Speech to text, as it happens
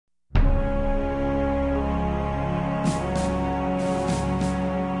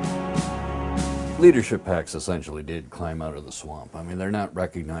Leadership PACs essentially did climb out of the swamp. I mean, they're not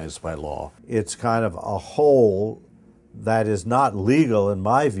recognized by law. It's kind of a hole that is not legal in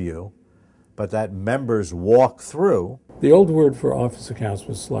my view, but that members walk through. The old word for office accounts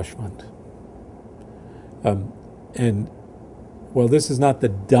was slush fund. And while this is not the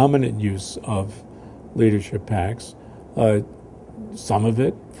dominant use of leadership PACs, some of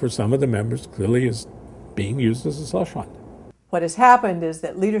it, for some of the members, clearly is being used as a slush fund. What has happened is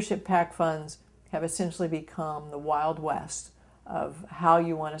that leadership PAC funds have essentially become the Wild West of how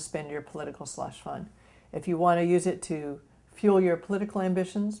you want to spend your political slush fund. If you want to use it to fuel your political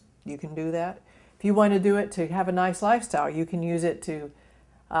ambitions, you can do that. If you want to do it to have a nice lifestyle, you can use it to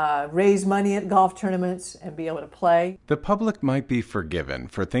raise money at golf tournaments and be able to play. The public might be forgiven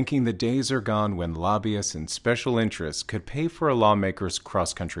for thinking the days are gone when lobbyists and special interests could pay for a lawmaker's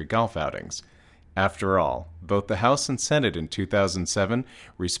cross-country golf outings. After all, both the House and Senate in 2007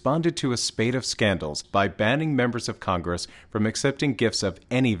 responded to a spate of scandals by banning members of Congress from accepting gifts of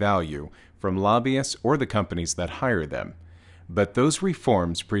any value from lobbyists or the companies that hire them. But those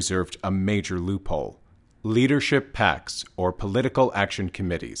reforms preserved a major loophole: leadership PACs, or political action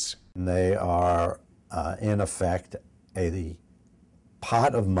committees. They are, in effect, a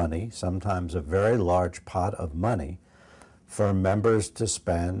pot of money, sometimes a very large pot of money, for members to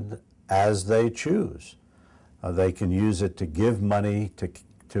spend as they choose. They can use it to give money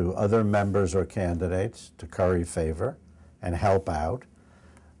to other members or candidates to curry favor and help out.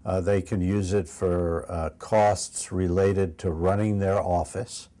 They can use it for costs related to running their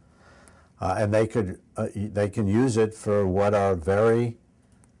office. And they can use it for what are very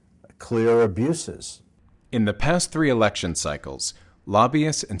clear abuses. In the past 3 election cycles,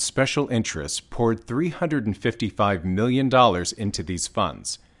 lobbyists and special interests poured $355 million into these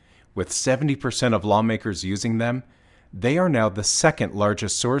funds. With 70% of lawmakers using them, they are now the second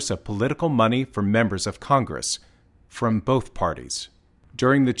largest source of political money for members of Congress, from both parties.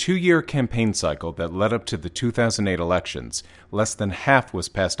 During the 2-year campaign cycle that led up to the 2008 elections, less than half was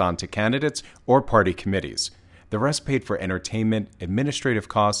passed on to candidates or party committees. The rest paid for entertainment, administrative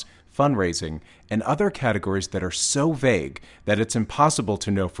costs, fundraising, and other categories that are so vague that it's impossible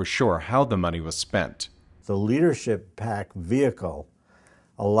to know for sure how the money was spent. The leadership PAC vehicle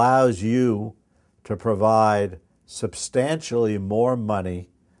allows you to provide substantially more money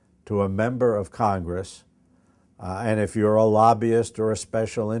to a member of Congress. And if you're a lobbyist or a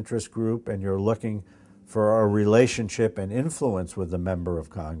special interest group and you're looking for a relationship and influence with the member of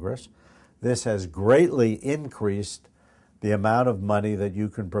Congress, this has greatly increased the amount of money that you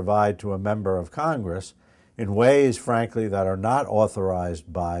can provide to a member of Congress in ways, frankly, that are not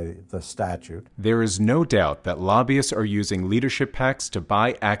authorized by the statute. There is no doubt that lobbyists are using leadership PACs to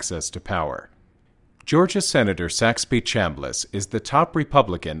buy access to power. Georgia Senator Saxby Chambliss is the top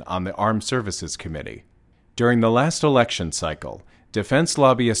Republican on the Armed Services Committee. During the last election cycle, defense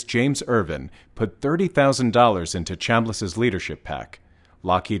lobbyist James Irvin put $30,000 into Chambliss's leadership PAC.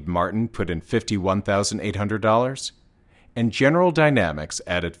 Lockheed Martin put in $51,800, and General Dynamics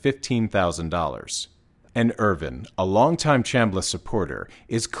added $15,000. And Irvin, a longtime Chambliss supporter,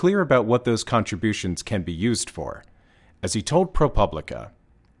 is clear about what those contributions can be used for. As he told ProPublica,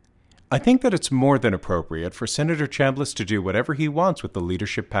 "I think that it's more than appropriate for Senator Chambliss to do whatever he wants with the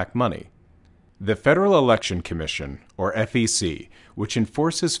leadership PAC money." The Federal Election Commission, or FEC, which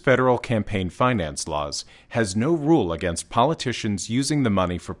enforces federal campaign finance laws, has no rule against politicians using the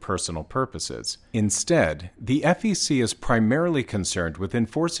money for personal purposes. Instead, the FEC is primarily concerned with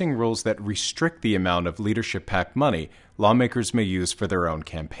enforcing rules that restrict the amount of leadership PAC money lawmakers may use for their own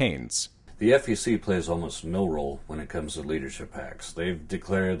campaigns. The FEC plays almost no role when it comes to leadership PACs. They've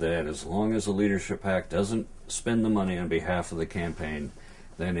declared that as long as a leadership PAC doesn't spend the money on behalf of the campaign,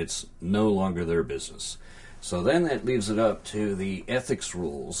 then it's no longer their business. So then that leaves it up to the ethics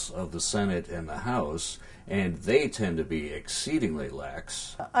rules of the Senate and the House, and they tend to be exceedingly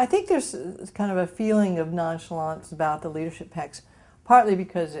lax. I think there's kind of a feeling of nonchalance about the leadership PACs, partly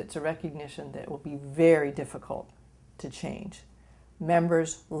because it's a recognition that it will be very difficult to change.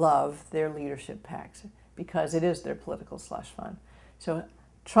 Members love their leadership PACs because it is their political slush fund. So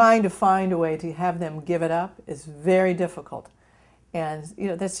trying to find a way to have them give it up is very difficult. And,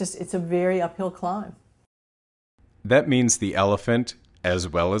 it's a very uphill climb. That means the elephant, as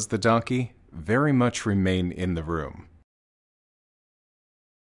well as the donkey, very much remain in the room.